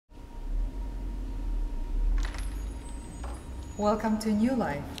Welcome to New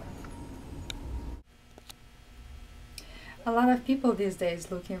Life. A lot of people these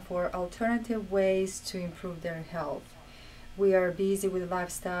days looking for alternative ways to improve their health. We are busy with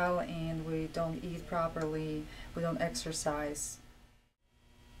lifestyle and we don't eat properly, we don't exercise.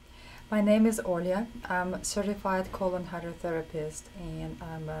 My name is Olya. I'm a certified colon hydrotherapist and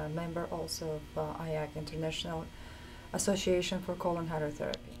I'm a member also of IAC International Association for Colon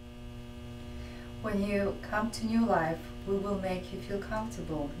Hydrotherapy. When you come to New Life, we will make you feel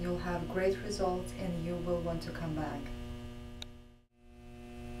comfortable. You'll have great results and you will want to come back.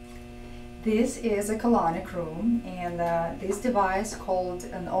 This is a colonic room and this device called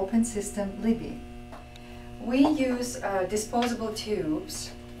an open system Libby. We use disposable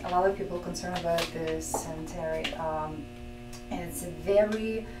tubes. A lot of people are concerned about this sanitary and it's a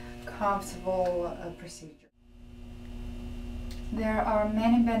very comfortable procedure. There are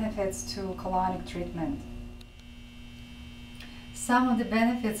many benefits to colonic treatment. Some of the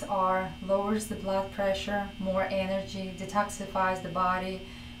benefits are lowers the blood pressure, more energy, detoxifies the body,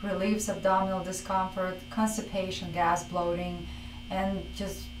 relieves abdominal discomfort, constipation, gas, bloating, and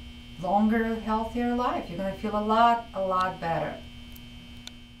just longer, healthier life. You're going to feel a lot better.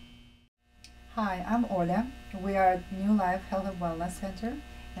 Hi, I'm Olya. We are at New Life Health and Wellness Center,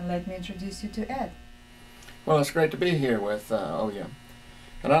 and let me introduce you to Ed. Well, it's great to be here with Olya,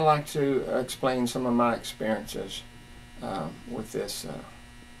 and I'd like to explain some of my experiences with this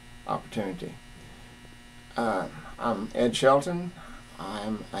opportunity. I'm Ed Shelton.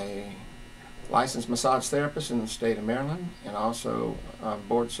 I'm a licensed massage therapist in the state of Maryland and also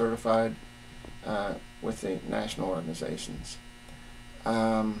board certified with the national organizations.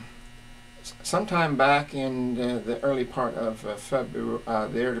 Sometime back in the early part of February,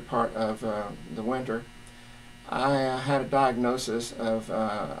 the early part of the winter, I had a diagnosis of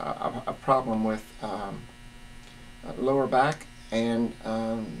a problem with lower back and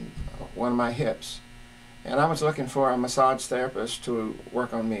one of my hips. And I was looking for a massage therapist to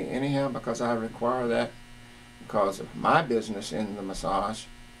work on me anyhow because I require that because of my business in the massage.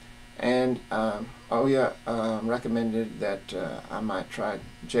 And Olya recommended that I might try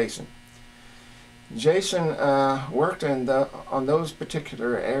Jason. Jason worked on those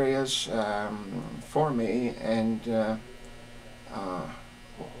particular areas for me, and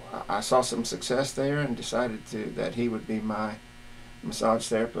I saw some success there and decided that he would be my massage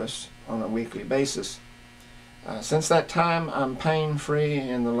therapist on a weekly basis. Since that time, I'm pain-free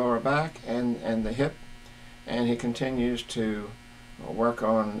in the lower back and the hip, and he continues to work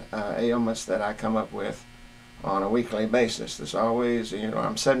on ailments that I come up with on a weekly basis. There's always,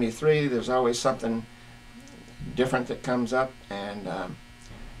 I'm 73, there's always something different that comes up, and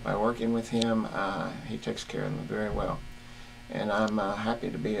by working with him, he takes care of them very well. And I'm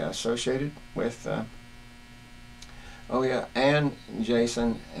happy to be associated with Olya and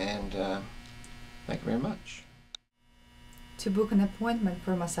Jason, and thank you very much. To book an appointment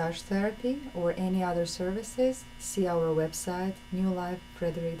for massage therapy or any other services, see our website,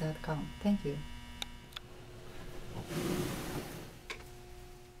 NewLifeFrederick.com. Thank you.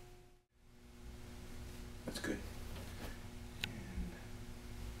 That's good.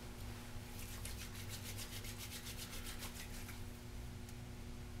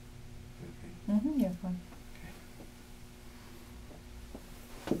 Yeah, fine.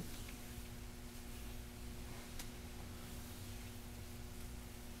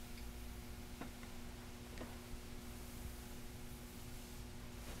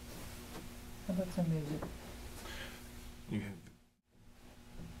 How about some music? You have.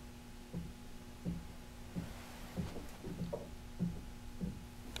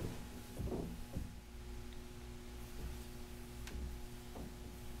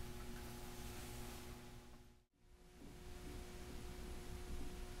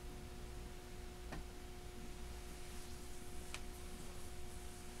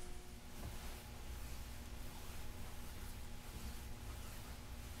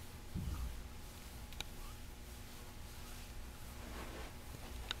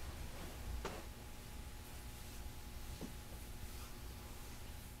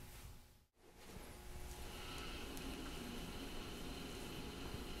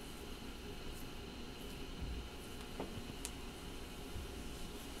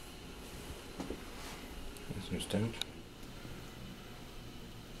 Understand?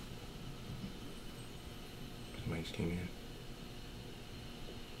 Somebody's came in.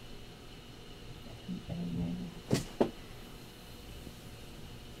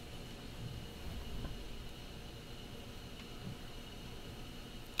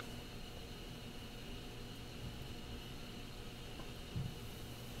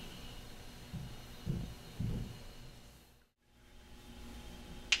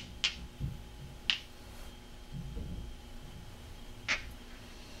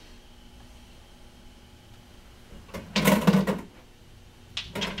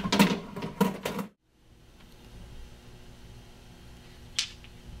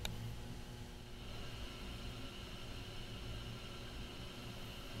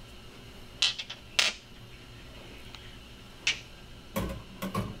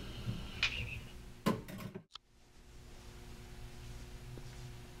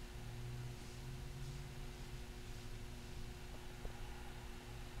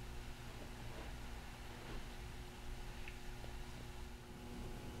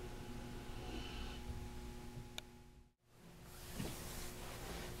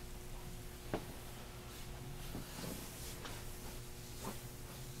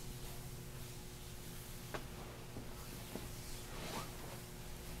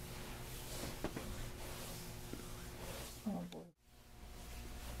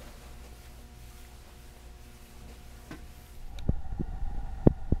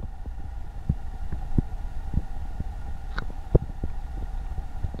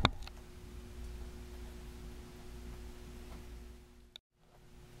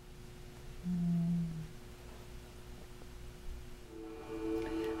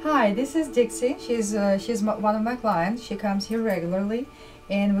 Hi, this is Dixie. One of my clients. She comes here regularly,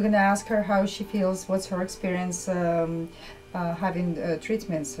 and we're gonna ask her how she feels. What's her experience having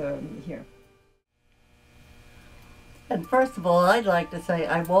treatments here? And first of all, I'd like to say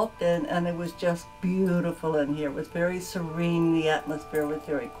I walked in and it was just beautiful in here. It was very serene. The atmosphere was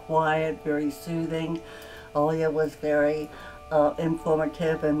very quiet, very soothing. Alia was very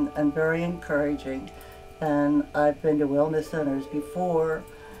informative and very encouraging. And I've been to wellness centers before,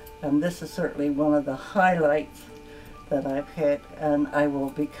 and this is certainly one of the highlights that I've hit, and I will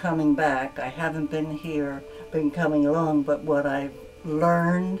be coming back. I haven't been coming along, but what I've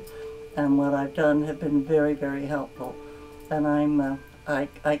learned and what I've done have been very, very helpful. And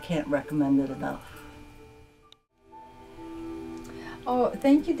I can't recommend it enough. Oh,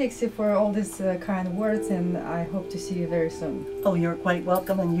 thank you, Dixie, for all these kind words, and I hope to see you very soon. Oh, you're quite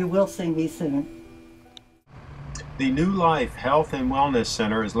welcome, and you will see me soon. The New Life Health and Wellness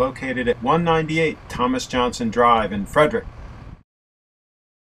Center is located at 198 Thomas Johnson Drive in Frederick.